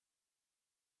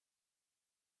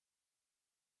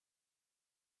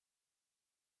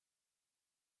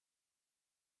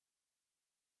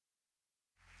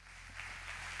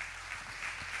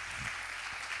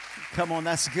Come on,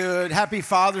 that's good. Happy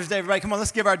Father's Day, everybody. Come on,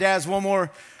 let's give our dads one more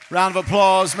round of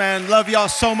applause, man. Love y'all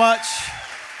so much.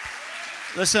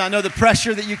 Listen, I know the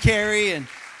pressure that you carry,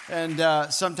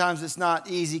 and sometimes it's not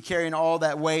easy carrying all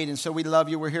that weight, and so we love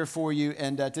you. We're here for you,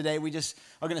 and today we just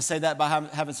are going to say that by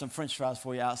having some French fries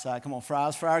for you outside. Come on,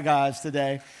 fries for our guys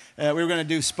today. We were going to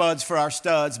do spuds for our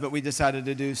studs, but we decided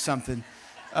to do something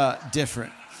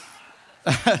different.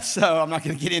 So I'm not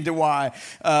going to get into why,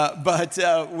 but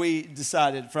we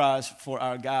decided fries for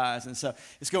our guys, and so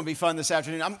it's going to be fun this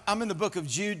afternoon. I'm in the book of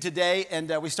Jude today,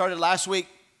 and we started last week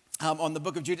on the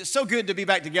book of Jude. It's so good to be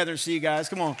back together and see you guys.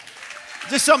 Come on.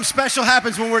 Just something special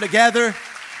happens when we're together.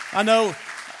 I know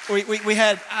we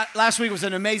had, last week was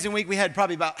an amazing week. We had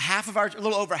probably about a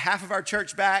little over half of our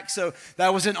church back, so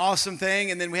that was an awesome thing.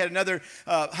 And then we had another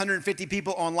 150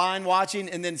 people online watching.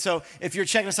 And then so if you're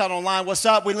checking us out online, what's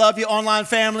up? We love you, online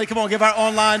family. Come on, give our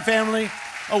online family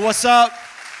a what's up.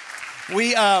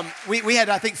 We had,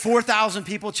 I think, 4,000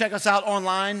 people check us out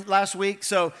online last week.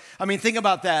 So, I mean, think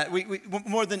about that. We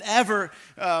more than ever,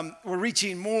 we're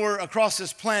reaching more across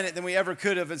this planet than we ever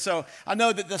could have. And so I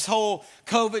know that this whole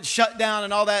COVID shutdown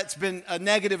and all that's been a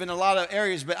negative in a lot of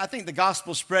areas, but I think the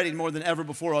gospel's spreading more than ever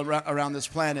before around this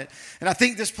planet. And I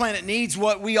think this planet needs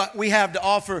what we have to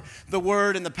offer, the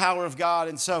word and the power of God.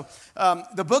 And so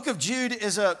the book of Jude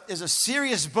is a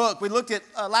serious book. We looked at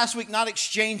last week, not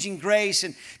exchanging grace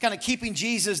and kind of keeping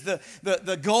Jesus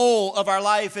the goal of our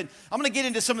life. And I'm going to get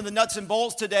into some of the nuts and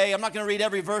bolts today. I'm not going to read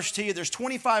every verse to you. There's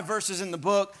 25 verses in the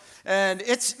book. And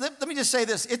let me just say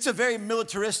this, it's a very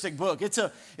militaristic book. It's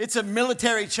a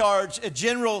military charge, a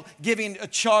general giving a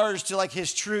charge to like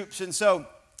his troops. And so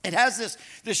it has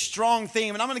this strong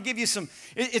theme, and I'm going to give you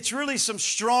it's really some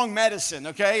strong medicine,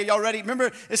 okay? Y'all ready?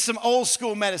 Remember, it's some old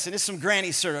school medicine. It's some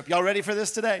granny syrup. Y'all ready for this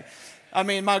today? I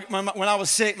mean, when I was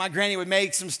sick, my granny would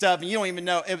make some stuff, and you don't even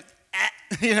know,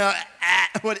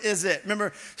 what is it?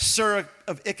 Remember syrup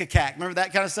of Ipecac? Remember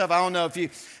that kind of stuff? I don't know if you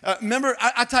remember.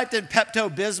 I typed in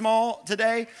Pepto-Bismol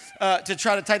today to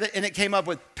try to type it, and it came up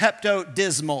with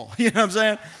Pepto-Dismal. You know what I'm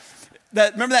saying?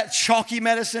 Remember that chalky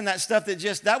medicine, that stuff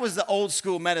that was the old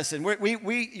school medicine.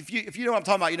 If you know what I'm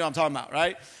talking about, you know what I'm talking about,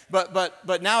 right?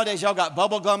 But nowadays y'all got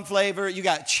bubble gum flavor, you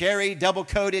got cherry double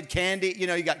coated candy,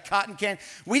 you got cotton candy.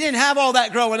 We didn't have all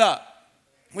that growing up.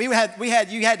 You had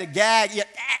to gag,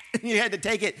 you had to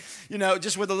take it,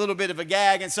 just with a little bit of a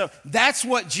gag. And so that's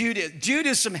what Jude is. Jude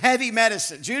is some heavy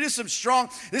medicine. Jude is some strong,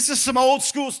 this is some old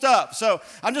school stuff. So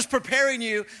I'm just preparing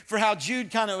you for how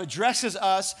Jude kind of addresses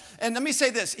us. And let me say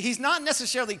this, he's not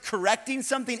necessarily correcting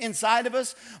something inside of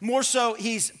us, more so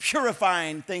he's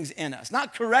purifying things in us.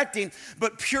 Not correcting,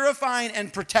 but purifying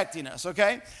and protecting us,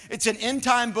 okay? It's an end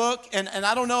time book, and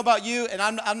I don't know about you, and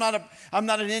I'm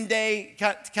not an end day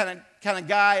kind of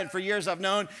guy, and for years I've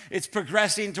known it's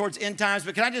progressing towards end times,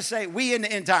 but can I just say, we in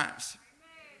the end times.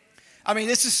 I mean,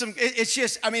 this is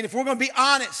if we're going to be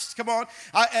honest, come on,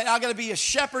 I got to be a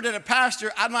shepherd and a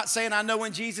pastor. I'm not saying I know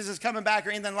when Jesus is coming back or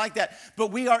anything like that,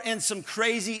 but we are in some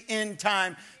crazy end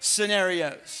time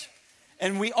scenarios.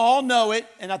 And we all know it,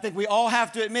 and I think we all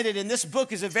have to admit it. And this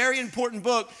book is a very important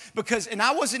book because, and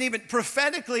I wasn't even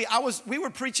prophetically, we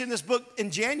were preaching this book in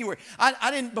January.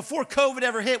 I didn't, before COVID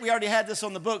ever hit, we already had this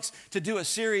on the books to do a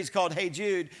series called Hey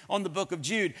Jude on the book of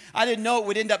Jude. I didn't know it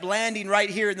would end up landing right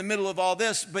here in the middle of all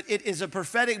this, but it is a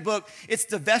prophetic book. It's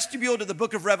the vestibule to the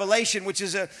book of Revelation, which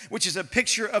is a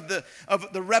picture of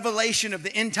the revelation of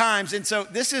the end times. And so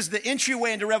this is the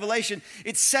entryway into Revelation.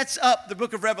 It sets up the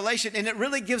book of Revelation, and it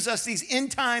really gives us these end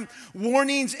time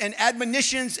warnings and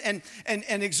admonitions and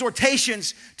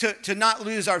exhortations to not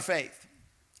lose our faith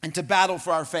and to battle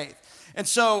for our faith. And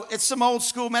so it's some old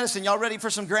school medicine. Y'all ready for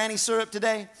some granny syrup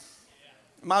today?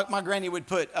 My granny would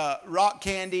put rock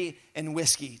candy and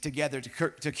whiskey together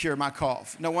to cure my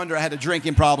cough. No wonder I had a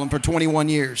drinking problem for 21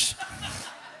 years.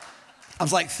 I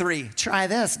was like 3. Try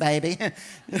this, baby.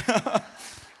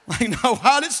 Like, no,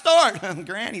 how'd it start?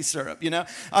 Granny syrup,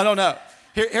 I don't know.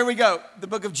 Here we go, the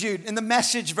book of Jude. In the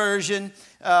Message version,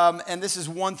 and this is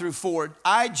 1 through 4.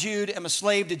 I, Jude, am a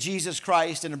slave to Jesus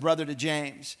Christ and a brother to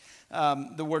James.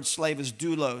 The word slave is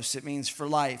doulos. It means for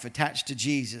life, attached to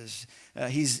Jesus.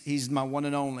 He's my one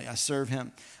and only. I serve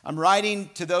him. I'm writing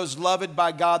to those loved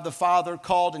by God the Father,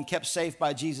 called and kept safe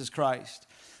by Jesus Christ.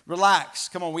 Relax.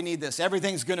 Come on, we need this.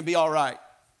 Everything's going to be all right.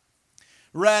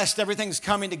 Rest. Everything's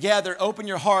coming together. Open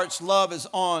your hearts. Love is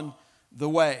on the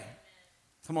way.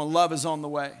 Come on, love is on the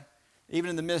way. Even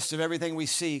in the midst of everything we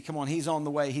see, come on, he's on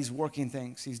the way. He's working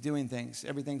things. He's doing things.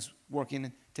 Everything's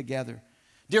working together.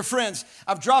 Dear friends,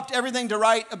 I've dropped everything to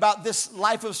write about this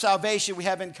life of salvation we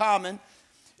have in common.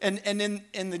 And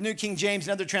in the New King James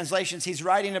and other translations, he's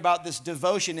writing about this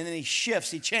devotion, and then he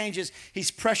shifts, he changes, he's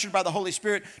pressured by the Holy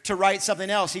Spirit to write something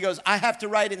else. He goes, I have to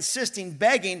write insisting,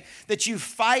 begging that you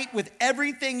fight with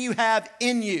everything you have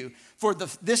in you for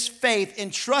this faith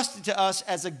entrusted to us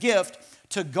as a gift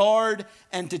to guard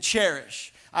and to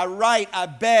cherish. I write, I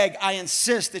beg, I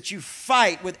insist that you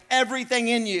fight with everything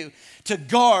in you to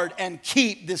guard and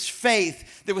keep this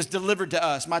faith that was delivered to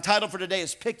us. My title for today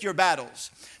is Pick Your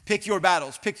Battles. Pick your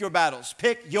battles, pick your battles,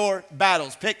 pick your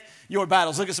battles, pick your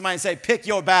battles. Look at somebody and say, pick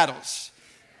your battles.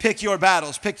 Pick your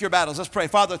battles, pick your battles. Let's pray.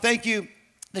 Father, thank you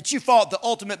that you fought the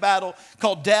ultimate battle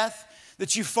called death,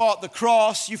 that you fought the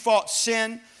cross, you fought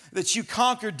sin, that you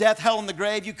conquered death, hell, and the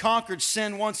grave. You conquered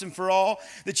sin once and for all,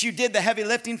 that you did the heavy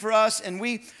lifting for us, and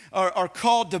we are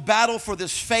called to battle for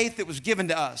this faith that was given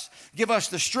to us. Give us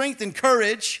the strength and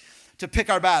courage to pick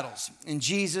our battles. In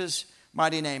Jesus'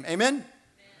 mighty name, amen?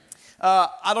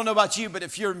 I don't know about you, but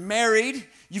if you're married,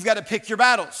 you've got to pick your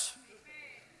battles.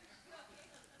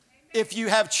 If you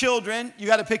have children, you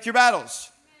got to pick your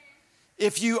battles.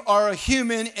 If you are a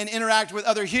human and interact with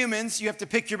other humans, you have to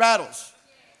pick your battles.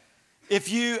 If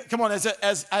you, come on,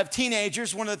 as I have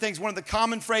teenagers, one of the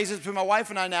common phrases between my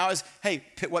wife and I now is, hey,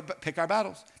 pick our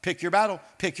battles. Pick your battle,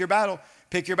 pick your battle,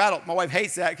 pick your battle. My wife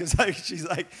hates that because she's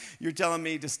like, you're telling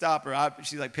me to stop her.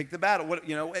 She's like, pick the battle. But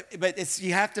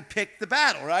you have to pick the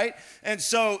battle, right? And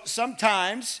so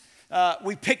sometimes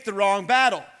we pick the wrong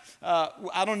battle.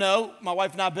 I don't know, my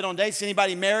wife and I have been on dates,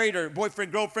 anybody married or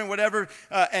boyfriend, girlfriend, whatever,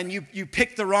 and you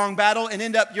pick the wrong battle and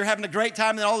end up, you're having a great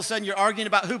time, and then all of a sudden you're arguing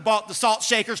about who bought the salt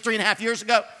shakers 3.5 years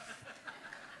ago.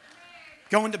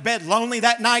 Going to bed lonely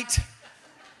that night.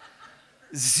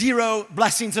 0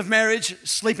 blessings of marriage,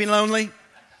 sleeping lonely.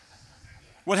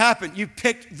 What happened? You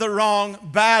picked the wrong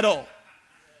battle.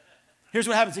 Here's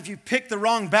what happens. If you pick the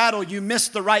wrong battle, you miss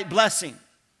the right blessing.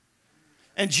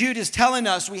 And Jude is telling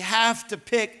us we have to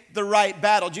pick the right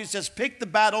battle. Jude says, pick the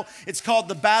battle. It's called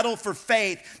the battle for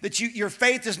faith. That your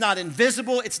faith is not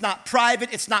invisible. It's not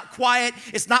private. It's not quiet.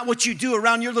 It's not what you do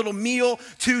around your little meal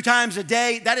 2 times a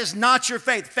day. That is not your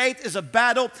faith. Faith is a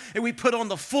battle, and we put on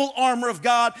the full armor of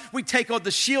God. We take on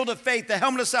the shield of faith, the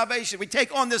helmet of salvation. We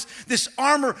take on this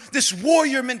armor, this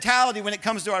warrior mentality when it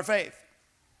comes to our faith.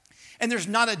 And there's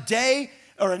not a day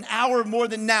or an hour more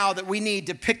than now that we need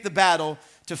to pick the battle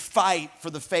to fight for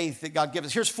the faith that God gives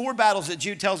us. Here's 4 battles that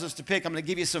Jude tells us to pick. I'm going to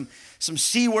give you some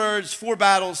C words, 4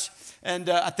 battles, and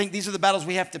I think these are the battles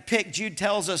we have to pick. Jude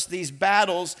tells us these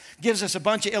battles, gives us a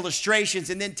bunch of illustrations,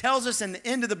 and then tells us in the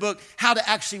end of the book how to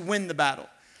actually win the battle.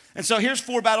 And so here's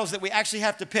 4 battles that we actually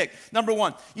have to pick. Number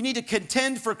 1, you need to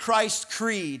contend for Christ's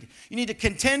creed. You need to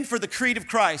contend for the creed of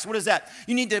Christ. What is that?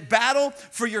 You need to battle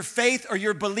for your faith or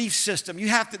your belief system.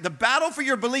 The battle for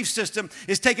your belief system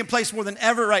is taking place more than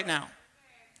ever right now.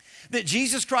 That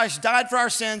Jesus Christ died for our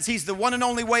sins. He's the one and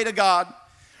only way to God.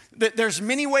 That there's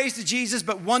many ways to Jesus,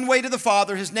 but one way to the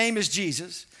Father. His name is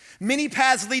Jesus. Many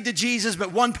paths lead to Jesus,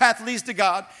 but one path leads to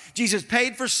God. Jesus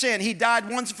paid for sin. He died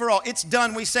once and for all. It's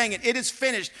done. We sang it. It is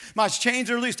finished. My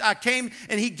chains are loosed. I came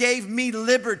and he gave me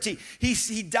liberty.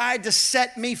 He died to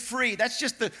set me free. That's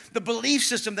just the belief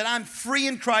system that I'm free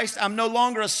in Christ. I'm no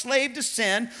longer a slave to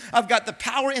sin. I've got the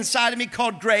power inside of me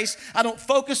called grace. I don't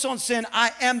focus on sin. I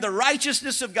am the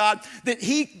righteousness of God, that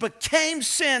he became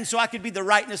sin so I could be the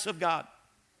rightness of God.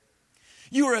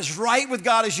 You are as right with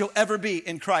God as you'll ever be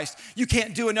in Christ. You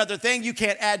can't do another thing. You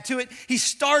can't add to it. He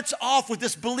starts off with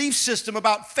this belief system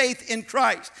about faith in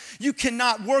Christ. You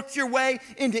cannot work your way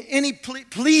into any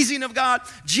pleasing of God.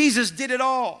 Jesus did it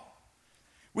all.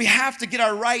 We have to get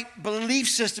our right belief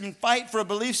system and fight for a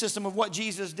belief system of what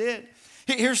Jesus did.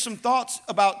 Here's some thoughts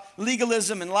about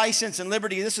legalism and license and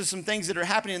liberty. This is some things that are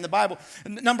happening in the Bible.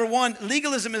 Number 1,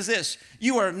 legalism is this.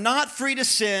 You are not free to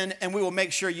sin, and we will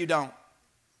make sure you don't.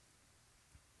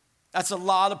 That's a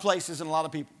lot of places and a lot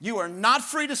of people. You are not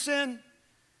free to sin,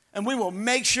 and we will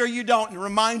make sure you don't and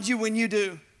remind you when you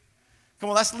do. Come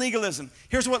on, that's legalism.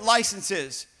 Here's what license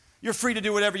is. You're free to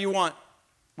do whatever you want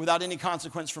without any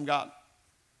consequence from God.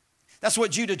 That's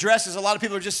what Jude addresses. A lot of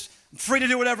people are just free to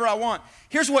do whatever I want.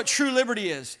 Here's what true liberty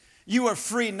is. You are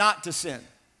free not to sin.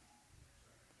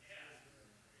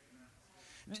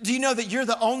 Do you know that you're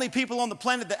the only people on the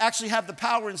planet that actually have the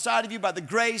power inside of you by the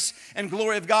grace and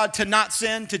glory of God to not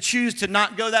sin, to choose to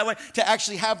not go that way, to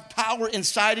actually have power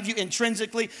inside of you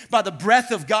intrinsically by the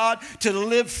breath of God to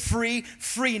live free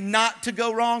not to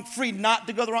go wrong, free not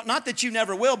to go the wrong. Not that you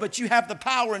never will, but you have the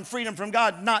power and freedom from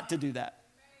God not to do that.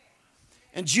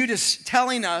 And Judas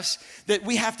telling us that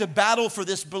we have to battle for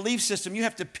this belief system. You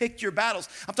have to pick your battles.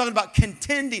 I'm talking about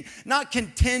contending, not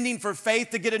contending for faith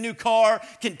to get a new car,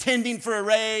 contending for a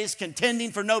raise,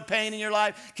 contending for no pain in your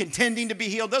life, contending to be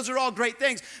healed. Those are all great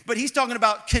things. But he's talking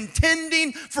about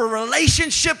contending for a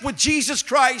relationship with Jesus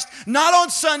Christ, not on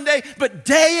Sunday, but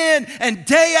day in and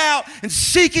day out, and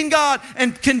seeking God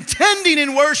and contending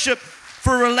in worship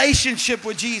for a relationship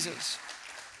with Jesus.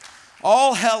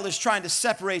 All hell is trying to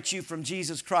separate you from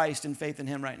Jesus Christ and faith in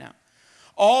him right now.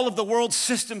 All of the world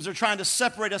systems are trying to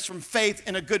separate us from faith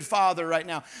in a good father right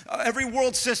now. Every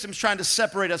world system is trying to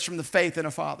separate us from the faith in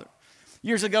a father.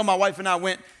 Years ago, my wife and I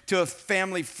went to a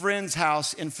family friend's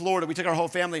house in Florida. We took our whole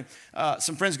family.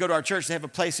 Some friends go to our church. They have a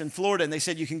place in Florida, and they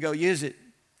said, you can go use it.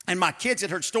 And my kids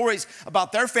had heard stories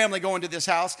about their family going to this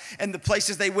house and the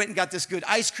places they went and got this good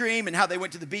ice cream and how they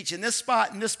went to the beach in this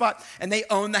spot and this spot, and they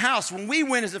own the house. When we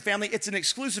went as a family, it's an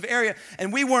exclusive area,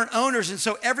 and we weren't owners, and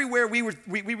so everywhere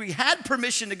we had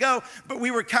permission to go, but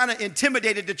we were kind of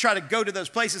intimidated to try to go to those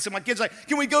places. So my kids were like,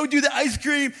 can we go do the ice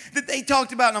cream that they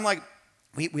talked about? And I'm like,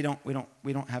 we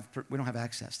don't have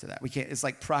access to that. We can't. It's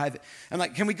like private. I'm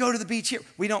like, can we go to the beach here?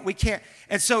 We can't.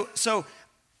 And so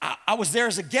I was there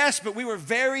as a guest, but we were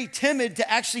very timid to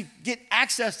actually get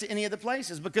access to any of the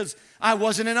places because I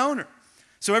wasn't an owner.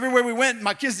 So everywhere we went,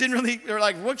 my kids they were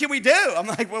like, what can we do? I'm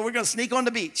like, well, we're going to sneak on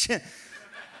the beach.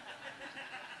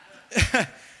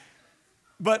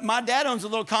 But my dad owns a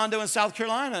little condo in South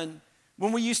Carolina, and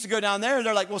when we used to go down there,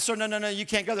 they're like, well, sir, no, you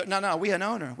can't go there. No, we an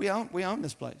owner. We own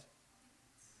this place.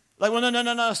 Like, well,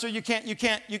 no, sir, you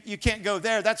can't go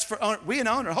there. That's for owner. We an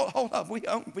owner. Hold up,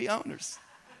 we owners.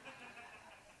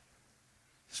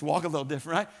 Just walk a little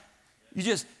different, right? You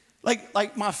just,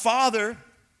 like my father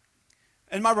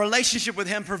and my relationship with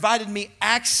him provided me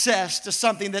access to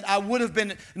something that I would have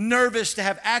been nervous to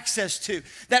have access to.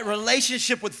 That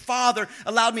relationship with Father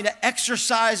allowed me to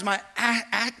exercise my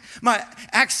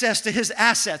access to his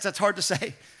assets. That's hard to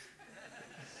say.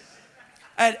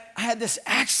 I had this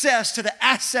access to the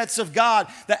assets of God,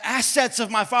 the assets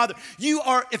of my Father.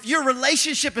 If your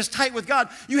relationship is tight with God,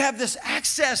 you have this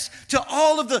access to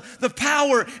all of the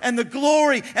power and the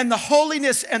glory and the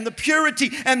holiness and the purity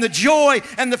and the joy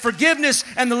and the forgiveness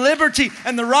and the liberty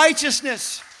and the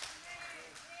righteousness.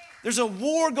 There's a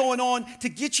war going on to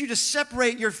get you to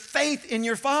separate your faith in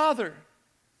your Father.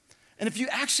 And if you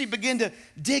actually begin to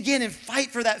dig in and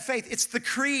fight for that faith, it's the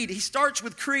creed. He starts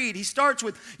with creed. He starts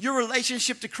with your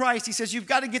relationship to Christ. He says, you've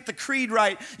got to get the creed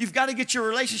right. You've got to get your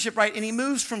relationship right. And he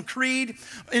moves from creed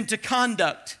into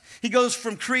conduct. He goes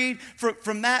from creed,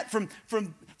 from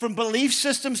belief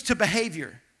systems to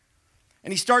behavior.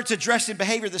 And he starts addressing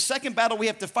behavior. The second battle we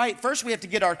have to fight, first we have to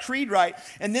get our creed right,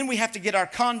 and then we have to get our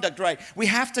conduct right. We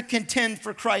have to contend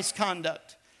for Christ's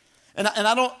conduct. And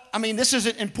this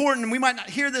isn't important, and we might not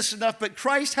hear this enough, but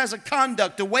Christ has a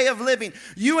conduct, a way of living.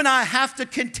 You and I have to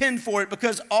contend for it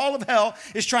because all of hell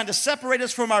is trying to separate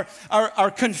us from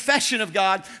our confession of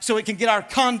God so it can get our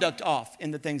conduct off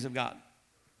in the things of God.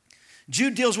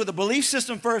 Jude deals with the belief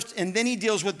system first, and then he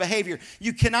deals with behavior.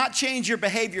 You cannot change your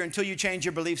behavior until you change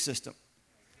your belief system.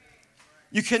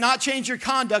 You cannot change your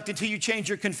conduct until you change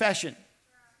your confession.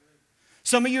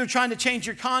 Some of you are trying to change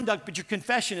your conduct, but your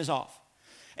confession is off.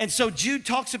 And so Jude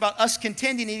talks about us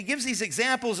contending. He gives these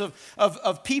examples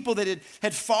of people that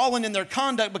had fallen in their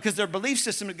conduct because their belief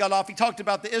system had got off. He talked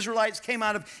about the Israelites came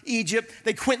out of Egypt.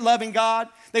 They quit loving God.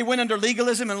 They went under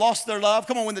legalism and lost their love.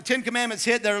 Come on, when the 10 Commandments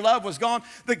hit, their love was gone.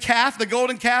 The calf, the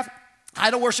golden calf,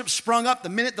 idol worship sprung up the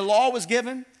minute the law was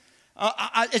given.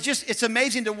 It's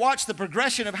amazing to watch the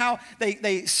progression of how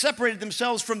they separated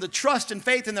themselves from the trust and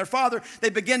faith in their Father. They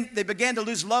began to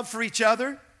lose love for each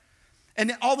other. And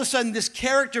then all of a sudden, this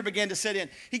character began to set in.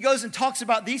 He goes and talks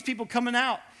about these people coming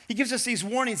out. He gives us these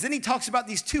warnings. Then he talks about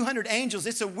these 200 angels.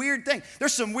 It's a weird thing.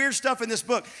 There's some weird stuff in this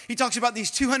book. He talks about these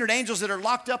 200 angels that are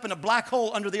locked up in a black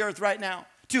hole under the earth right now.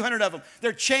 200 of them.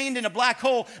 They're chained in a black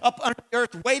hole up under the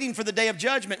earth waiting for the day of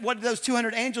judgment. What did those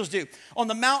 200 angels do? On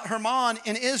the Mount Hermon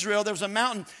in Israel, there was a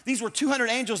mountain. These were 200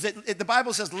 angels that the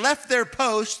Bible says left their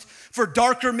post for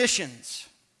darker missions.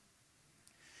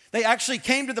 They actually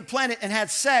came to the planet and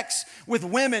had sex with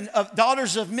women,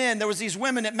 daughters of men. There was these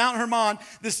women at Mount Hermon,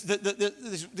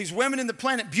 these women in the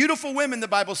planet, beautiful women, the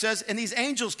Bible says, and these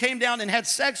angels came down and had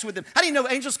sex with them. How do you know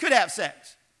angels could have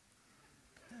sex?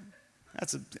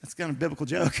 That's kind of a biblical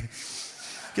joke. You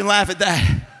can laugh at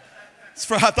that.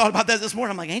 I thought about that this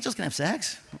morning. I'm like, angels can have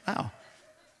sex? Wow.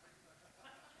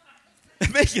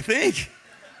 It makes you think.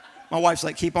 My wife's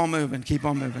like, keep on moving, keep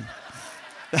on moving.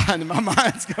 And my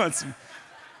mind's going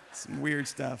some weird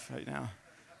stuff right now.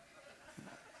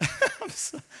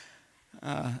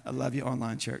 I love you,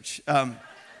 online church.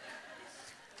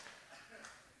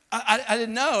 I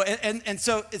didn't know. And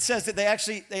so it says that they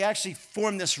actually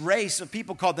formed this race of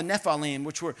people called the Nephilim,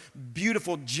 which were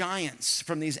beautiful giants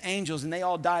from these angels, and they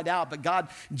all died out. But God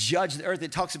judged the earth.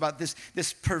 It talks about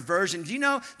this perversion. Do you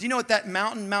know what that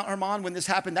mountain, Mount Hermon, when this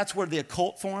happened, that's where the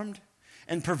occult formed,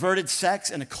 and perverted sex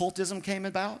and occultism came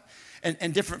about,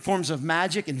 and different forms of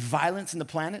magic and violence in the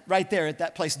planet? Right there at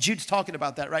that place. Jude's talking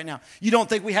about that right now. You don't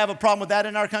think we have a problem with that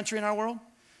in our country, in our world?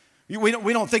 We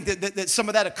don't think that some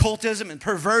of that occultism and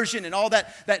perversion and all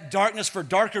that darkness for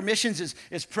darker missions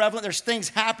is prevalent. There's things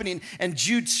happening, and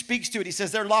Jude speaks to it. He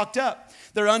says they're locked up.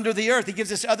 They're under the earth. He gives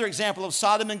this other example of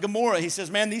Sodom and Gomorrah. He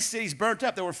says, man, these cities burnt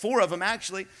up. There were 4 of them,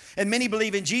 actually. And many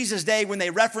believe in Jesus' day, when they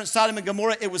referenced Sodom and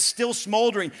Gomorrah, it was still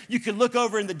smoldering. You could look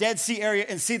over in the Dead Sea area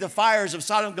and see the fires of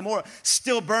Sodom and Gomorrah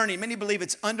still burning. Many believe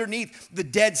it's underneath the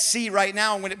Dead Sea right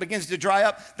now, and when it begins to dry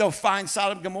up, they'll find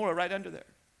Sodom and Gomorrah right under there.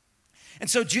 And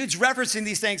so Jude's referencing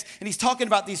these things, and he's talking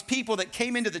about these people that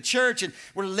came into the church and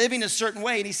were living a certain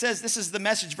way. And he says, this is the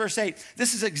message, verse 8.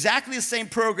 This is exactly the same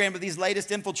program of these latest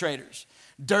infiltrators.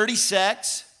 Dirty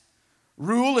sex,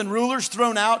 rule and rulers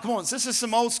thrown out. Come on, this is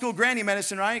some old school granny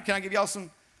medicine, right? Can I give y'all some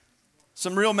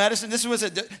real medicine? This was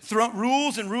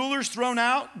rules and rulers thrown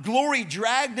out, glory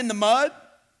dragged in the mud.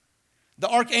 The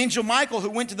archangel Michael,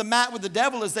 who went to the mat with the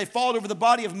devil as they fought over the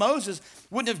body of Moses,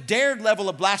 wouldn't have dared level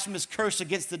a blasphemous curse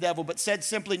against the devil, but said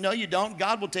simply, no, you don't.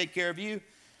 God will take care of you.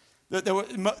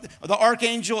 The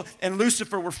archangel and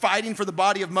Lucifer were fighting for the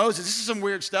body of Moses. This is some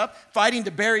weird stuff. Fighting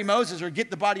to bury Moses or get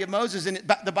the body of Moses. And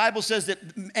the Bible says that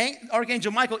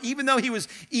Archangel Michael, even though he was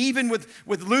even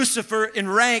with Lucifer in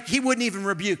rank, he wouldn't even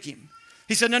rebuke him.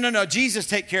 He said, no, Jesus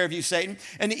take care of you, Satan.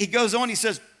 And he goes on, he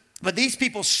says, but these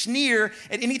people sneer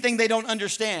at anything they don't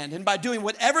understand. And by doing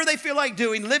whatever they feel like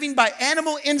doing, living by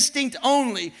animal instinct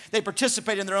only, they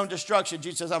participate in their own destruction.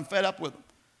 Jesus says, I'm fed up with them.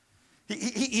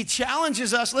 He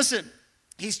challenges us. Listen,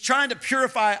 he's trying to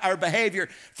purify our behavior.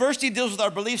 First, he deals with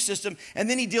our belief system, and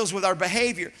then he deals with our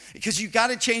behavior. Because you've got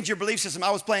to change your belief system.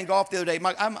 I was playing golf the other day.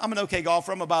 I'm an okay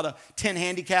golfer. I'm about a 10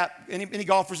 handicap. Any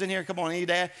golfers in here? Come on, any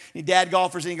dad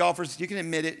golfers, any golfers? You can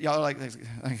admit it. Y'all are like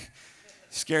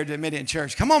scared to admit it in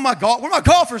church. Come on, where my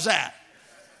golfers at?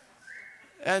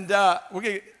 And I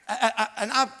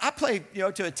play,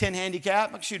 to a 10 handicap.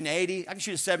 I can shoot an 80. I can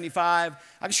shoot a 75.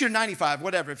 I can shoot a 95.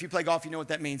 Whatever. If you play golf, you know what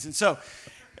that means. And so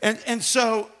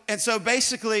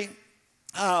basically,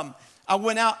 I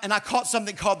went out and I caught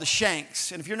something called the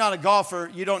shanks. And if you're not a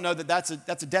golfer, you don't know that that's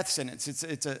a death sentence.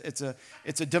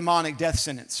 It's a demonic death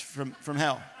sentence from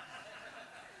hell.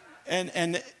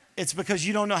 And it's because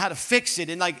you don't know how to fix it.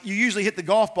 And like you usually hit the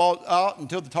golf ball out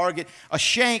until the target. A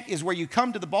shank is where you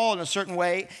come to the ball in a certain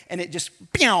way and it just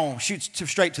shoots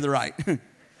straight to the right.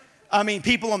 I mean,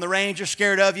 people on the range are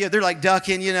scared of you. They're like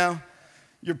ducking, Your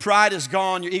pride is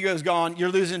gone. Your ego is gone.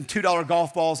 You're losing $2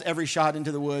 golf balls every shot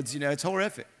into the woods. It's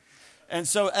horrific. And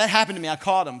so that happened to me. I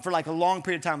caught them for like a long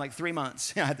period of time, like 3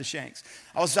 months. I had the shanks.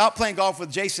 I was out playing golf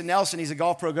with Jason Nelson. He's a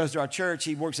golf pro, goes to our church.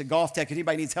 He works at Golf Tech. If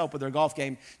anybody needs help with their golf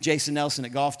game, Jason Nelson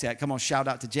at Golf Tech. Come on, shout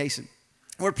out to Jason.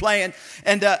 We're playing.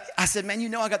 And I said, man,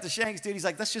 I got the shanks, dude. He's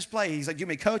like, let's just play. He's like, do you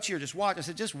want me to coach you or just watch? I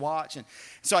said, just watch. And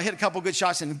so I hit a couple good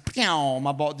shots and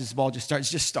this ball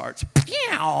just starts. And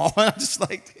I'm just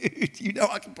like, dude,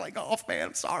 I can play golf, man.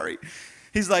 I'm sorry.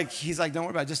 He's like, don't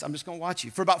worry about it. I'm just going to watch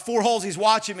you. For about 4 holes, he's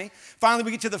watching me. Finally,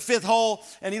 we get to the 5th hole,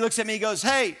 and he looks at me. He goes,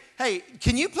 hey,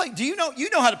 can you play? Do you know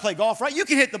how to play golf, right? You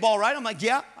can hit the ball, right? I'm like,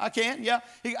 yeah, I can, yeah.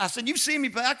 I said, you've seen me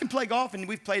play. I can play golf, and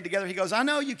we've played together. He goes, I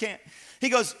know you can't. He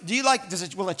goes,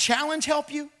 will a challenge help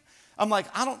you? I'm like,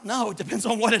 I don't know. It depends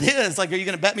on what it is. Like, are you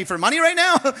going to bet me for money right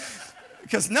now?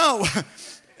 Because no.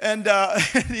 And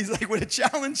he's like, would a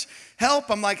challenge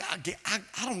help? I'm like,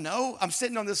 I don't know. I'm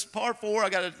sitting on this par 4.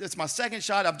 It's my second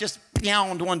shot. I've just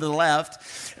pounded one to the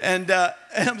left. And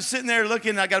I'm sitting there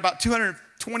looking. I got about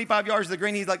 225 yards to the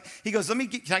green. He goes, I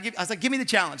was like, give me the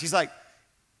challenge. He's like,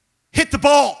 hit the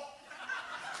ball.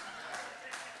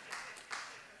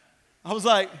 I was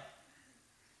like,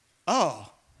 oh,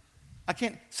 I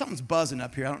can't. Something's buzzing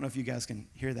up here. I don't know if you guys can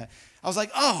hear that. I was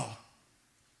like, oh.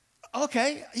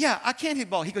 Okay, yeah, I can't hit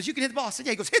the ball. He goes, you can hit the ball. I said,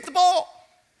 yeah. He goes, hit the ball.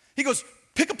 He goes,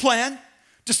 pick a plan,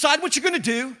 decide what you're going to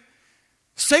do,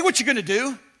 say what you're going to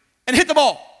do, and hit the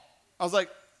ball. I was like,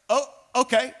 oh,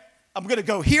 okay. I'm going to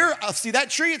go here. I'll see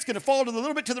that tree. It's going to fall a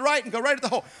little bit to the right and go right at the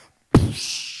hole.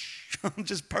 I'm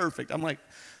just perfect. I'm like,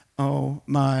 oh,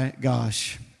 my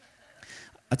gosh.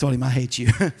 I told him I hate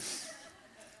you.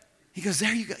 He goes,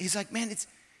 there you go. He's like, man,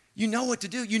 you know what to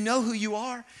do. You know who you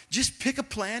are. Just pick a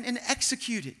plan and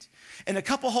execute it. And a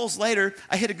couple holes later,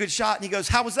 I hit a good shot, and he goes,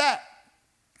 how was that?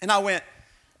 And I went,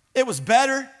 It was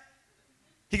better.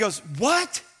 He goes,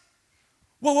 what?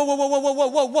 Whoa, whoa, whoa, whoa, whoa, whoa,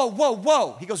 whoa, whoa, whoa,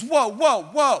 whoa. He goes, whoa, whoa,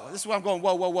 whoa. This is why I'm going,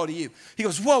 whoa, whoa, whoa to you. He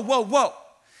goes, whoa, whoa, whoa.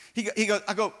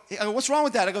 I go, what's wrong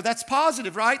with that? I go, that's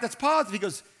positive, right? That's positive.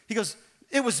 He goes,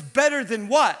 it was better than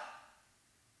what?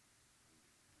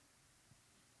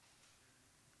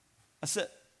 I said,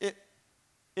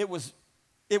 it was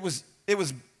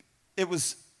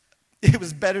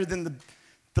better than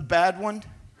the bad one.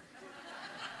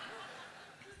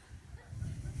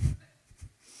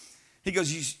 He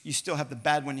goes, you still have the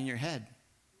bad one in your head.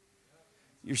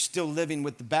 You're still living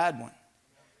with the bad one.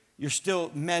 You're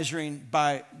still measuring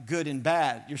by good and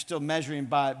bad. You're still measuring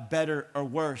by better or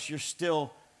worse. You're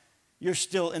still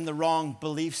in the wrong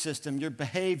belief system. Your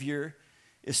behavior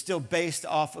is still based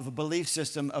off of a belief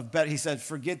system of better. He said,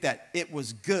 forget that. It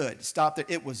was good. Stop there.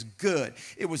 It was good.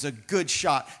 It was a good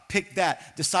shot. Pick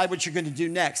that. Decide what you're going to do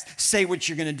next. Say what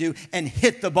you're going to do and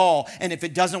hit the ball. And if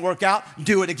it doesn't work out,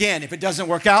 do it again. If it doesn't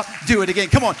work out, do it again.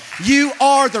 Come on. You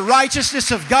are the righteousness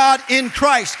of God in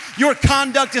Christ. Your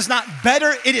conduct is not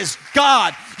better. It is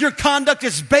God. Your conduct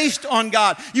is based on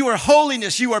God. You are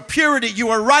holiness. You are purity. You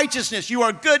are righteousness. You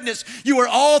are goodness. You are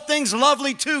all things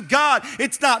lovely to God.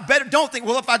 It's not better. Don't think,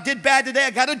 well, if I did bad today, I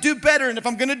got to do better. And if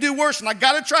I'm going to do worse, and I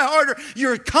got to try harder.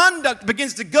 Your conduct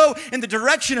begins to go in the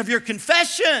direction of your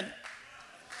confession.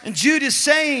 And Jude is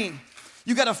saying,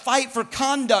 you got to fight for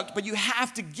conduct, but you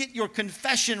have to get your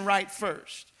confession right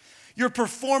first. Your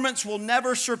performance will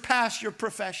never surpass your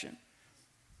profession.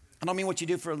 I don't mean what you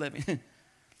do for a living.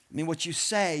 I mean what you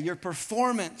say, your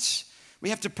performance. We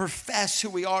have to profess who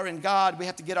we are in God. We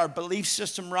have to get our belief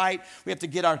system right. We have to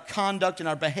get our conduct and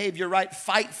our behavior right.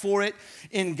 Fight for it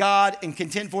in God and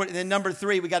contend for it. And then number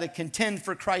 3, we got to contend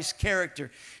for Christ's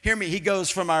character. Hear me. He goes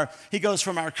from our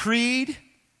creed.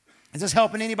 Is this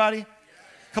helping anybody?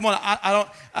 Come on.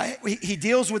 He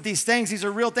deals with these things. These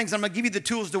are real things. I'm going to give you the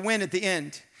tools to win at the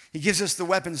end. He gives us the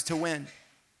weapons to win.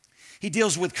 He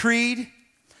deals with creed.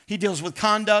 He deals with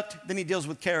conduct, then he deals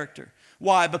with character.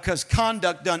 Why? Because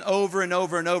conduct done over and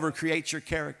over and over creates your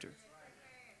character.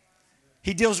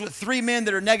 He deals with 3 men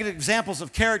that are negative examples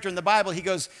of character in the Bible. He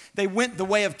goes, they went the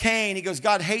way of Cain. He goes,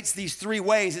 God hates these 3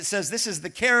 ways. It says, this is the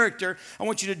character. I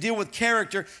want you to deal with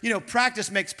character. You know,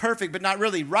 practice makes perfect, but not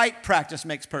really. Right practice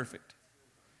makes perfect.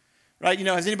 Right? You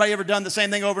know, has anybody ever done the same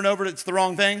thing over and over? It's the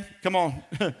wrong thing? Come on.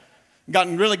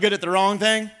 Gotten really good at the wrong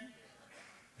thing?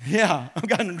 Yeah, I've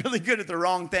gotten really good at the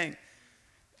wrong thing.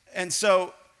 And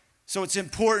so it's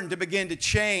important to begin to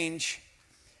change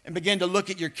and begin to look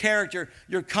at your character.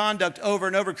 Your conduct over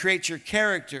and over creates your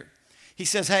character. He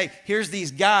says, hey, here's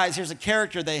these guys. Here's a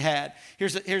character they had.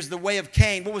 Here's the way of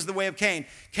Cain. What was the way of Cain?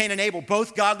 Cain and Abel,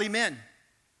 both godly men,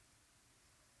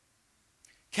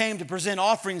 came to present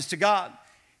offerings to God.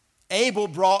 Abel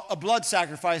brought a blood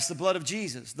sacrifice, the blood of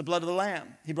Jesus, the blood of the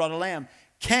lamb. He brought a lamb.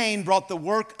 Cain brought the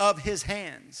work of his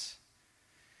hands.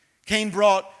 Cain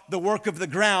brought the work of the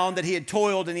ground that he had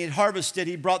toiled and he had harvested.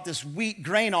 He brought this wheat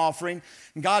grain offering.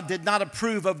 And God did not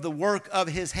approve of the work of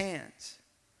his hands.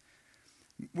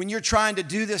 When you're trying to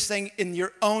do this thing in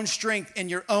your own strength and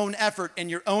your own effort and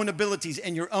your own abilities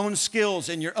and your own skills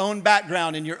and your own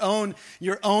background and your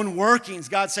own workings,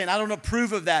 God's saying, I don't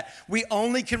approve of that. We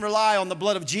only can rely on the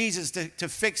blood of Jesus to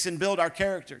fix and build our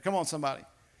character. Come on, somebody.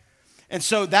 And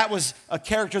so that was a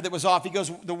character that was off. He goes,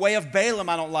 the way of Balaam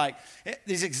I don't like.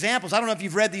 These examples, I don't know if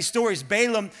you've read these stories.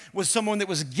 Balaam was someone that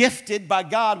was gifted by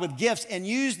God with gifts and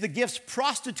used the gifts,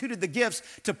 prostituted the gifts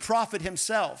to profit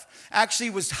himself. Actually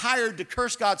was hired to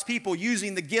curse God's people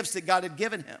using the gifts that God had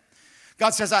given him. God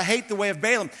says, I hate the way of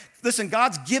Balaam. Listen,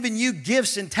 God's given you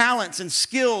gifts and talents and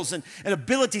skills and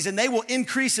abilities, and they will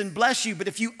increase and bless you. But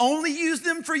if you only use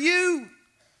them for you,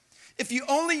 if you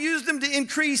only use them to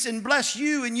increase and bless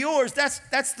you and yours,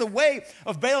 that's the way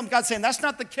of Balaam. God's saying that's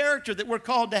not the character that we're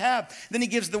called to have. Then he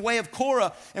gives the way of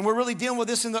Korah, and we're really dealing with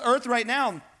this in the earth right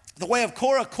now. The way of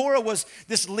Korah. Korah was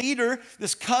this leader,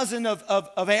 this cousin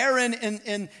of Aaron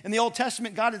in the Old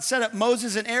Testament. God had set up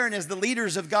Moses and Aaron as the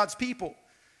leaders of God's people.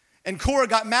 And Korah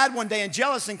got mad one day and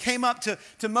jealous and came up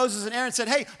to Moses and Aaron and said,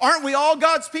 hey, aren't we all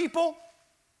God's people?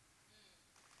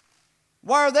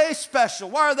 Why are they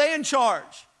special? Why are they in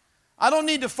charge? I don't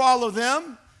need to follow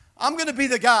them. I'm going to be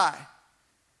the guy.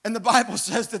 And the Bible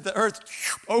says that the earth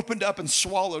opened up and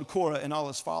swallowed Korah and all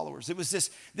his followers. It was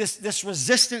this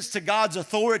resistance to God's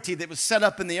authority that was set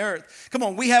up in the earth. Come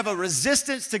on, we have a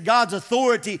resistance to God's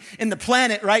authority in the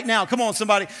planet right now. Come on,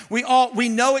 somebody. We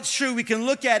know it's true. We can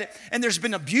look at it. And there's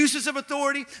been abuses of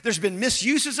authority. There's been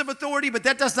misuses of authority. But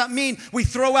that does not mean we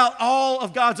throw out all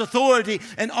of God's authority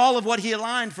and all of what he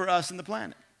aligned for us in the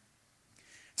planet.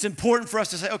 It's important for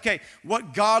us to say, okay,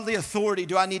 what godly authority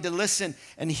do I need to listen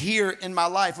and hear in my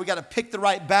life? We got to pick the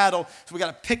right battle. So we got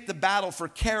to pick the battle for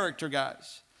character,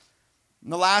 guys.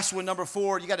 And the last one, number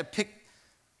 4, you got to pick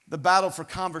the battle for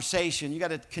conversation. You got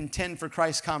to contend for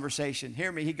Christ's conversation.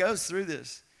 Hear me. He goes through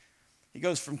this. He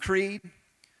goes from creed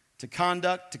to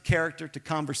conduct to character to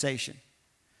conversation.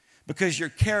 Because your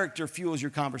character fuels your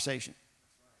conversation.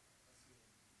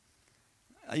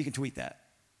 You can tweet that.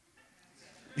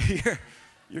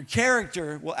 Your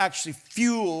character will actually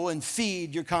fuel and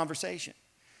feed your conversation.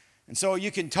 And so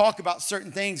you can talk about certain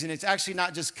things, and it's actually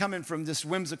not just coming from this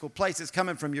whimsical place. It's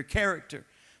coming from your character,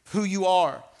 who you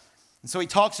are. And so he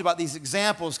talks about these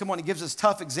examples. Come on, he gives us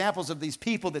tough examples of these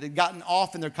people that had gotten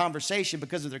off in their conversation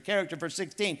because of their character. Verse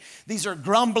 16, these are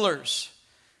grumblers.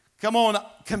 Come on,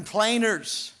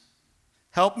 complainers.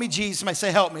 Help me, Jesus. Somebody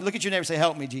say, help me. Look at your neighbor and say,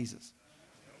 help me, Jesus.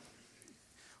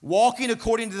 Walking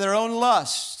according to their own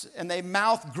lusts, and they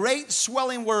mouth great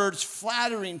swelling words,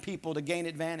 flattering people to gain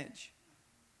advantage.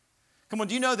 Come on,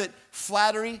 do you know that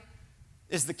flattery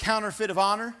is the counterfeit of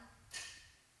honor?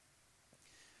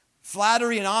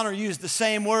 Flattery and honor use the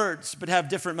same words, but have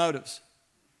different motives.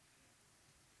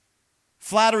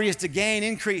 Flattery is to gain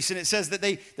increase, and it says that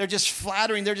they're just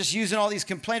flattering. They're just using all these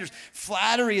complainers.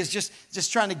 Flattery is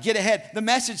just trying to get ahead. The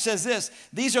message says this: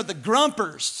 these are the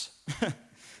grumpers.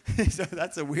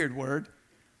 That's a weird word.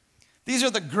 These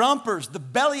are the grumpers, the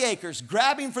bellyachers,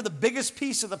 grabbing for the biggest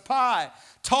piece of the pie,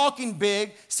 talking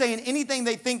big, saying anything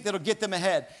they think that'll get them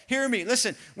ahead. Hear me.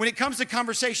 Listen, when it comes to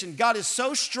conversation, God is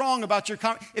so strong about your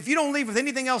conversation. If you don't leave with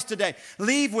anything else today,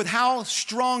 leave with how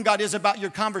strong God is about your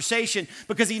conversation,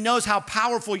 because he knows how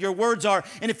powerful your words are.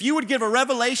 And if you would give a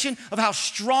revelation of how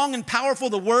strong and powerful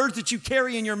the words that you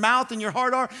carry in your mouth and your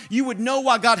heart are, you would know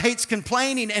why God hates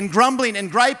complaining and grumbling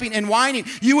and griping and whining.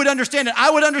 You would understand it.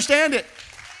 I would understand it.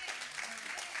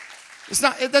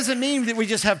 It doesn't mean that we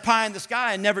just have pie in the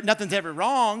sky and nothing's ever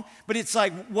wrong, but it's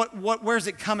like, where's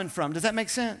it coming from? Does that make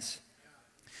sense?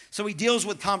 So he deals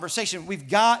with conversation. We've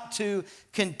got to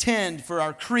contend for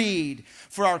our creed,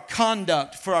 for our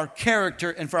conduct, for our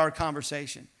character, and for our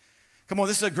conversation. Come on,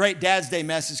 this is a great Dad's Day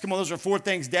message. Come on, those are 4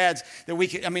 things, dads, that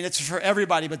it's for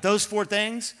everybody, but those 4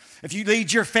 things, if you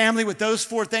lead your family with those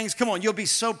 4 things, come on, you'll be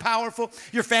so powerful.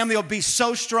 Your family will be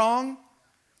so strong.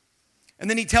 And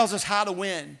then he tells us how to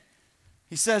win.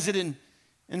 He says it in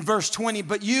verse 20,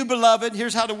 but you, beloved,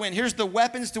 here's how to win. Here's the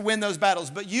weapons to win those battles.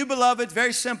 But you, beloved,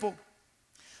 very simple.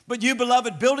 But you,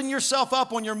 beloved, building yourself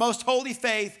up on your most holy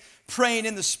faith, praying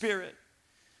in the Spirit.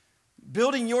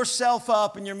 Building yourself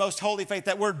up in your most holy faith.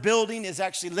 That word building is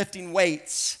actually lifting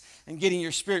weights and getting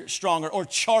your spirit stronger, or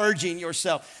charging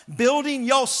yourself. Building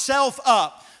yourself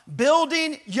up.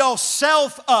 Building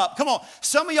yourself up. Come on.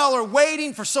 Some of y'all are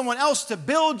waiting for someone else to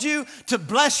build you, to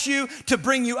bless you, to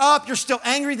bring you up. You're still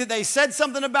angry that they said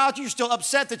something about you. You're still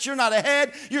upset that you're not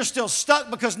ahead. You're still stuck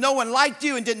because no one liked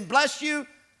you and didn't bless you.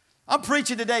 I'm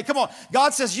preaching today. Come on.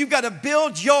 God says you've got to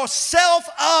build yourself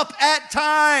up at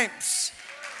times.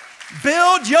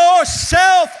 Build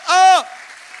yourself up.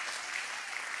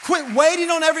 Quit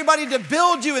waiting on everybody to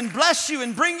build you and bless you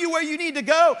and bring you where you need to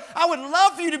go. I would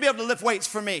love for you to be able to lift weights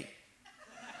for me.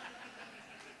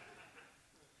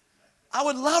 I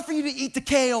would love for you to eat the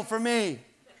kale for me.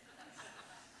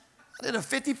 I did a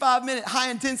 55-minute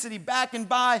high-intensity back and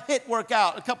by HIIT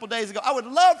workout a couple days ago. I would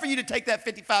love for you to take that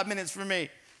 55 minutes for me.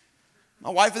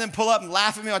 My wife and then pull up and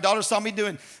laugh at me. My daughter saw me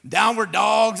doing downward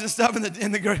dogs and stuff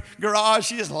in the garage.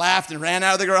 She just laughed and ran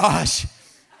out of the garage.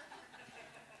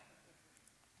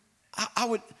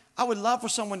 I would love for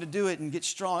someone to do it and get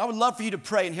strong. I would love for you to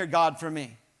pray and hear God for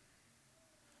me.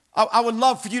 I would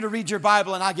love for you to read your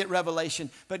Bible and I get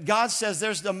revelation. But God says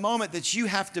there's the moment that you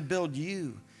have to build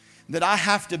you, that I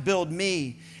have to build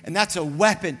me. And that's a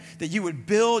weapon, that you would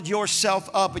build yourself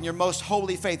up in your most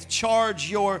holy faith.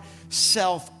 Charge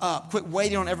yourself up. Quit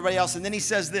waiting on everybody else. And then he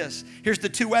says this. Here's the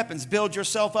 2 weapons. Build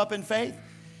yourself up in faith.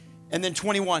 And then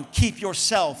 21, keep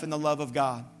yourself in the love of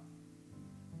God.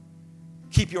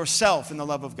 Keep yourself in the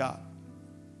love of God.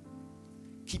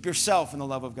 Keep yourself in the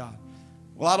love of God.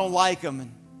 Well, I don't like them,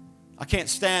 and I can't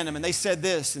stand them, and they said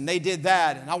this, and they did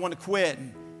that, and I want to quit,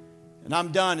 and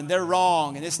I'm done, and they're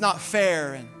wrong, and it's not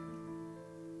fair. And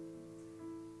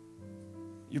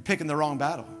you're picking the wrong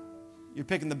battle. You're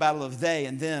picking the battle of they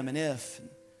and them and if. And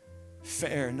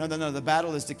fair. No. The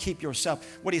battle is to keep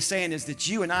yourself. What he's saying is that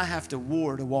you and I have to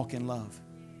war to walk in love.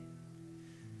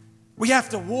 We have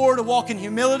to war to walk in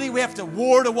humility. We have to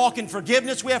war to walk in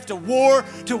forgiveness. We have to war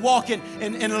to walk in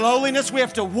lowliness. We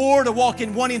have to war to walk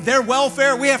in wanting their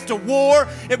welfare. We have to war.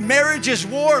 If marriage is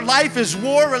war, life is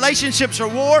war, relationships are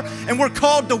war, and we're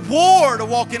called to war to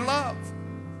walk in love.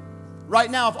 Right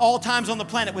now, of all times on the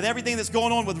planet, with everything that's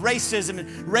going on with racism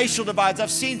and racial divides, I've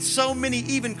seen so many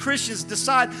even Christians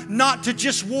decide not to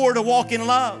just war, to walk in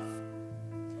love.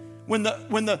 When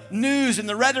the news and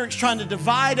the rhetoric's trying to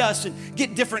divide us and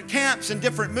get different camps and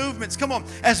different movements, come on,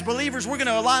 as believers, we're going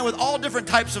to align with all different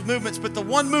types of movements, but the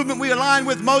one movement we align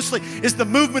with mostly is the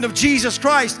movement of Jesus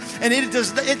Christ, and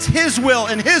it's His will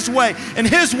and His way and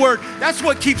His word. That's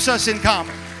what keeps us in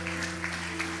common.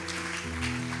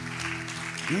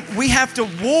 We have to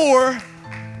war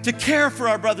to care for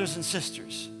our brothers and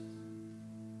sisters.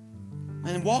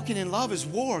 And walking in love is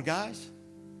war, guys.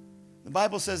 The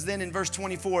Bible says then in verse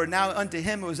 24, now unto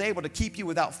Him who is able to keep you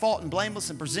without fault and blameless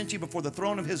and present you before the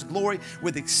throne of His glory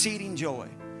with exceeding joy.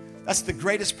 That's the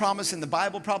greatest promise in the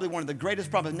Bible, probably one of the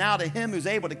greatest promises. Now to Him who's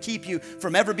able to keep you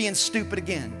from ever being stupid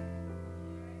again.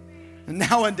 And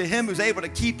now unto Him who's able to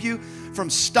keep you from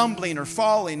stumbling or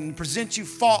falling and present you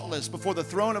faultless before the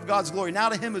throne of God's glory. Now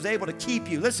to Him who's able to keep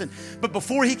you. Listen, but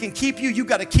before He can keep you, you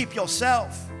got to keep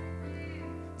yourself.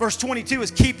 Verse 22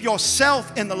 is keep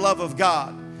yourself in the love of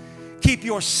God. Keep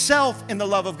yourself in the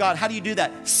love of God. How do you do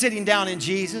that? Sitting down in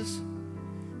Jesus,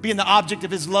 being the object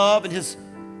of His love and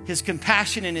His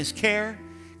compassion and His care,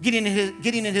 getting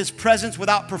in His presence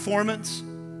without performance.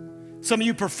 Some of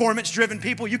you performance-driven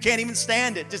people, you can't even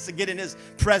stand it just to get in His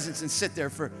presence and sit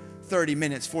there for 30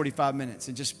 minutes, 45 minutes,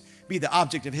 and just be the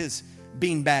object of His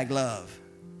beanbag love.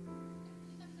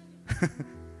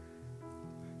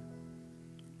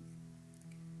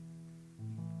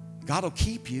 God will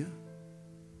keep you,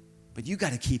 but you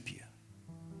got to keep you.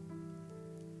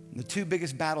 And the two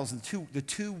biggest battles, the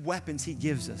two weapons He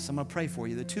gives us, I'm going to pray for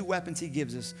you. The two weapons He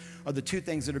gives us are the two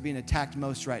things that are being attacked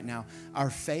most right now,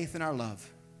 our faith and our love.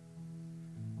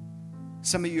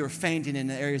 Some of you are fainting in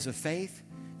the areas of faith,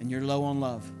 and you're low on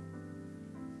love.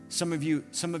 Some of you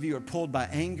are pulled by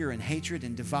anger and hatred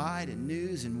and divide and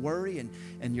news and worry,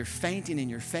 and you're fainting in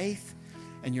your faith,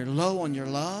 and you're low on your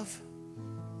love.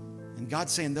 And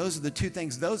God's saying those are the two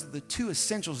things, those are the two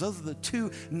essentials, those are the two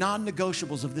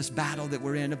non-negotiables of this battle that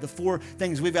we're in, of the four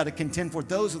things we've got to contend for.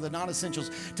 Those are the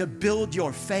non-essentials to build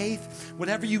your faith,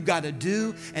 whatever you've got to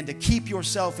do, and to keep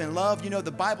yourself in love. You know, the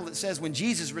Bible that says when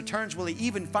Jesus returns, will He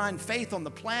even find faith on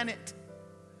the planet?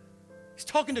 He's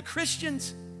talking to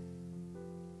Christians.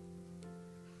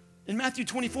 In Matthew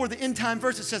 24, the end time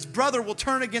verse, it says, brother will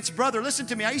turn against brother. Listen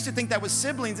to me. I used to think that was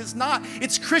siblings. It's not.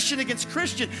 It's Christian against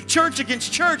Christian, church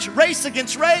against church, race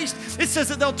against race. It says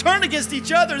that they'll turn against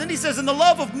each other. And then He says, and the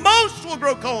love of most will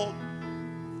grow cold.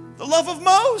 The love of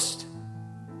most.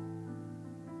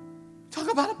 Talk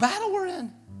about a battle we're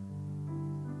in.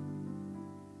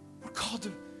 We're called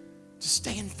to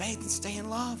stay in faith and stay in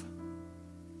love.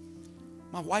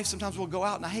 My wife sometimes will go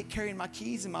out, and I hate carrying my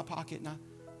keys in my pocket, and I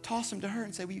toss them to her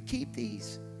and say, will you keep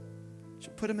these?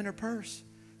 She'll put them in her purse.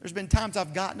 There's been times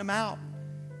I've gotten them out,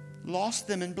 lost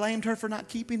them, and blamed her for not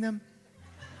keeping them.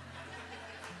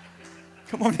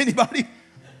 Come on, anybody?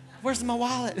 Where's my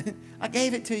wallet? I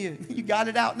gave it to you. You got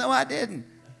it out. No, I didn't.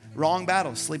 Wrong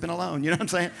battle, sleeping alone. You know what I'm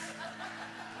saying?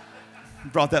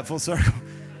 Brought that full circle.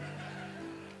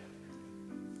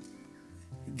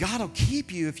 God will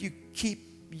keep you if you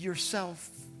keep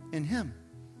yourself in Him.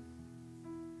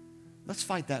 Let's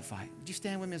fight that fight. Would you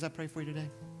stand with me as I pray for you today?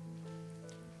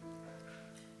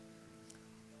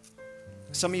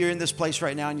 Some of you are in this place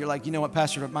right now and you're like, you know what,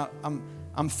 Pastor,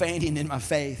 I'm fainting in my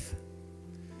faith.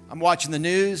 I'm watching the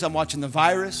news. I'm watching the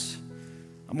virus.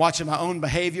 I'm watching my own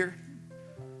behavior.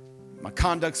 My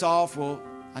conduct's off. Well,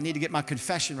 I need to get my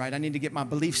confession right. I need to get my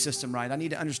belief system right. I need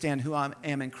to understand who I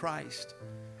am in Christ.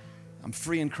 I'm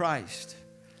free in Christ.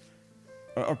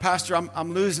 Or Pastor,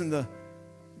 I'm losing the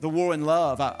war in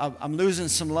love. I'm losing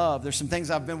some love. There's some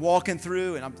things I've been walking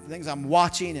through and things I'm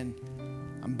watching, and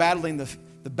I'm battling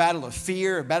the battle of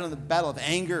fear, battling the battle of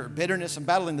anger or bitterness. I'm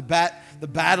battling the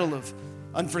battle of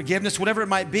unforgiveness, whatever it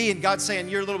might be. And God's saying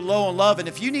you're a little low on love. And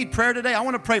if you need prayer today, I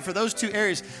want to pray for those two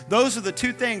areas. Those are the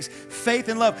two things, faith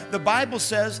and love. The Bible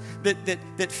says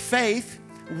that faith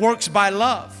works by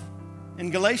love in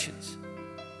Galatians.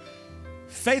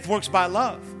 Faith works by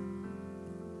love.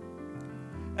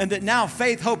 And that now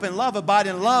faith, hope, and love, abide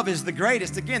in love is the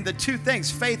greatest. Again, the two things,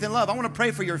 faith and love. I want to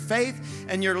pray for your faith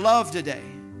and your love today.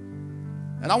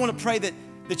 And I want to pray that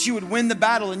you would win the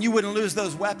battle and you wouldn't lose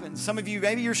those weapons. Some of you,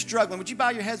 maybe you're struggling. Would you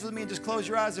bow your heads with me and just close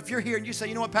your eyes? If you're here and you say,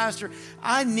 you know what, Pastor,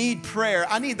 I need prayer.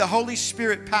 I need the Holy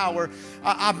Spirit power.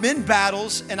 I'm in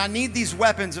battles and I need these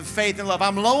weapons of faith and love.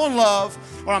 I'm low on love,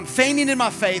 or I'm fainting in my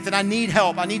faith and I need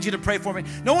help. I need you to pray for me.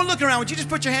 No one looking around. Would you just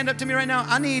put your hand up to me right now?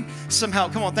 I need some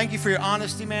help. Come on. Thank you for your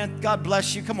honesty, man. God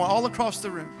bless you. Come on. All across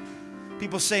the room.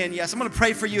 People saying yes. I'm going to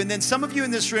pray for you. And then some of you in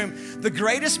this room, the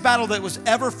greatest battle that was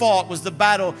ever fought was the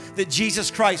battle that Jesus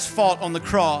Christ fought on the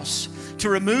cross to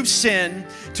remove sin,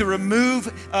 to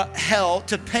remove hell,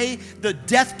 to pay the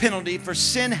death penalty for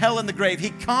sin, hell, and the grave. He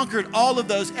conquered all of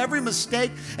those. Every mistake,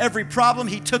 every problem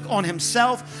he took on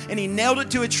himself, and he nailed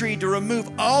it to a tree to remove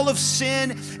all of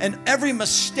sin and every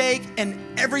mistake and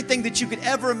everything that you could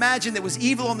ever imagine that was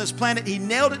evil on this planet. He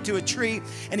nailed it to a tree,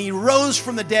 and he rose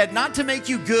from the dead, not to make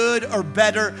you good or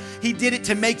better. He did it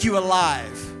to make you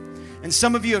alive. And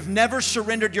some of you have never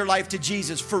surrendered your life to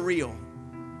Jesus for real.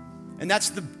 And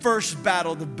that's the first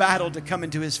battle, the battle to come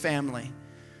into his family.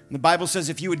 And the Bible says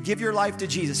if you would give your life to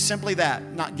Jesus, simply that,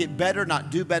 not get better, not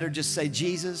do better, just say,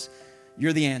 Jesus,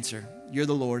 you're the answer. You're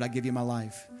the Lord. I give you my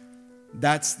life.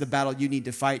 That's the battle you need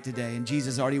to fight today. And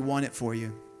Jesus already won it for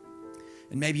you.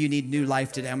 And maybe you need new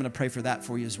life today. I'm going to pray for that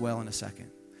for you as well in a second.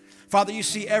 Father, you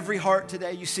see every heart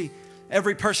today. You see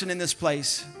every person in this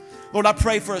place. Lord, I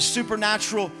pray for a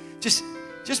supernatural, just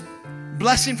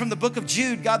blessing from the book of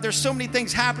Jude. God, there's so many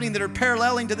things happening that are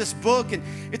paralleling to this book, and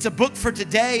it's a book for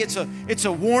today. It's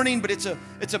a warning, but it's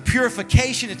a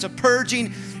purification. It's a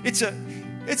purging. It's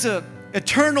a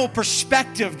eternal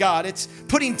perspective, God. It's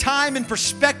putting time in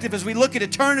perspective as we look at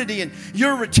eternity and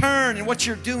your return and what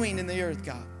you're doing in the earth,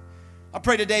 God. I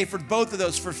pray today for both of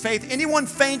those, for faith. Anyone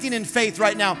fainting in faith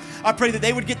right now, I pray that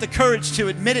they would get the courage to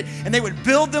admit it and they would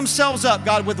build themselves up,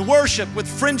 God, with worship, with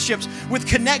friendships, with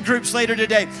connect groups later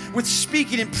today, with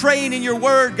speaking and praying in your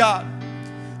word, God.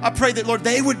 I pray that, Lord,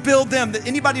 they would build them. That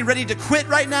anybody ready to quit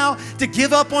right now, to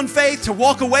give up on faith, to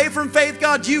walk away from faith,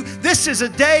 God, this is a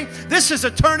day, this is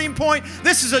a turning point,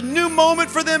 this is a new moment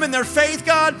for them in their faith,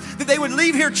 God, that they would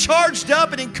leave here charged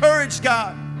up and encouraged,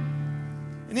 God.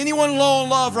 And anyone low in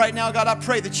love right now, God, I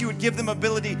pray that you would give them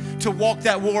ability to walk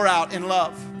that war out in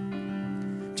love.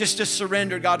 Just to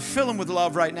surrender, God. Fill them with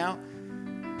love right now.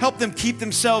 Help them keep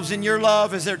themselves in your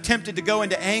love as they're tempted to go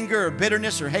into anger or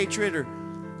bitterness or hatred or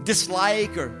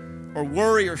dislike or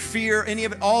worry or fear, any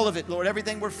of it, all of it, Lord.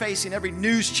 Everything we're facing, every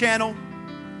news channel,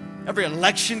 every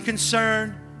election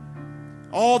concern,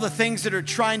 all the things that are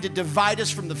trying to divide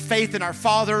us from the faith in our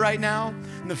Father right now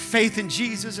and the faith in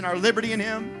Jesus and our liberty in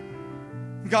him.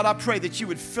 God, I pray that you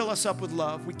would fill us up with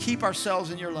love. We keep ourselves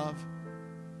in your love.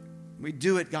 We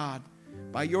do it, God,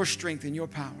 by your strength and your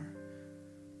power.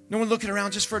 No one looking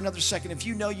around just for another second. If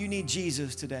you know you need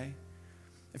Jesus today,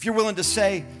 if you're willing to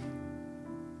say,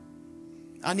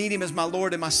 I need him as my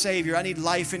Lord and my Savior. I need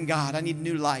life in God. I need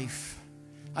new life.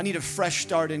 I need a fresh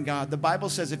start in God. The Bible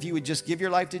says if you would just give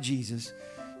your life to Jesus,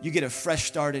 you get a fresh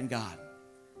start in God.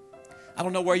 I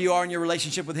don't know where you are in your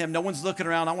relationship with him. No one's looking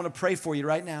around. I want to pray for you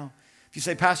right now. If you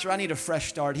say, Pastor, I need a fresh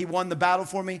start. He won the battle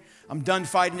for me. I'm done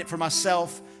fighting it for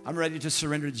myself. I'm ready to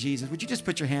surrender to Jesus. Would you just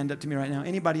put your hand up to me right now?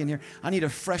 Anybody in here? I need a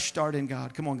fresh start in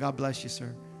God. Come on, God bless you,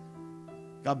 sir.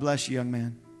 God bless you, young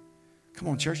man. Come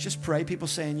on, church, just pray. People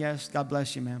saying yes. God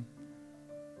bless you, ma'am.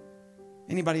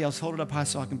 Anybody else? Hold it up high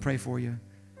so I can pray for you.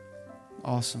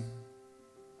 Awesome.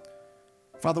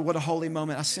 Father, what a holy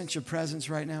moment. I sense your presence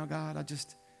right now, God. I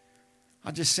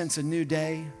just sense a new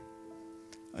day.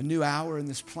 A new hour in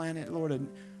this planet, Lord,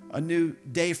 a new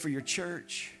day for your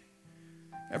church.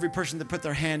 Every person that put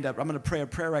their hand up, I'm going to pray a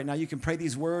prayer right now. You can pray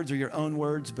these words or your own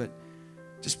words, but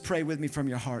just pray with me from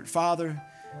your heart. Father,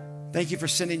 thank you for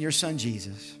sending your son,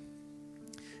 Jesus.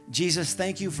 Jesus,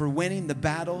 thank you for winning the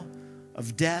battle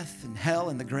of death and hell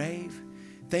and the grave.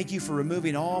 Thank you for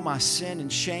removing all my sin and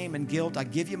shame and guilt. I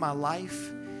give you my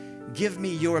life. Give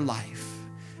me your life.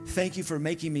 Thank you for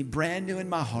making me brand new in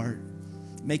my heart,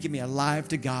 making me alive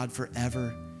to God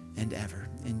forever and ever.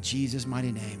 In Jesus'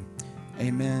 mighty name,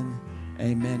 amen,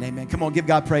 amen, amen. Come on, give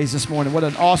God praise this morning. What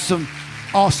an awesome,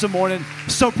 awesome morning.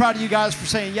 So proud of you guys for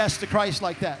saying yes to Christ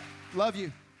like that. Love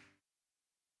you.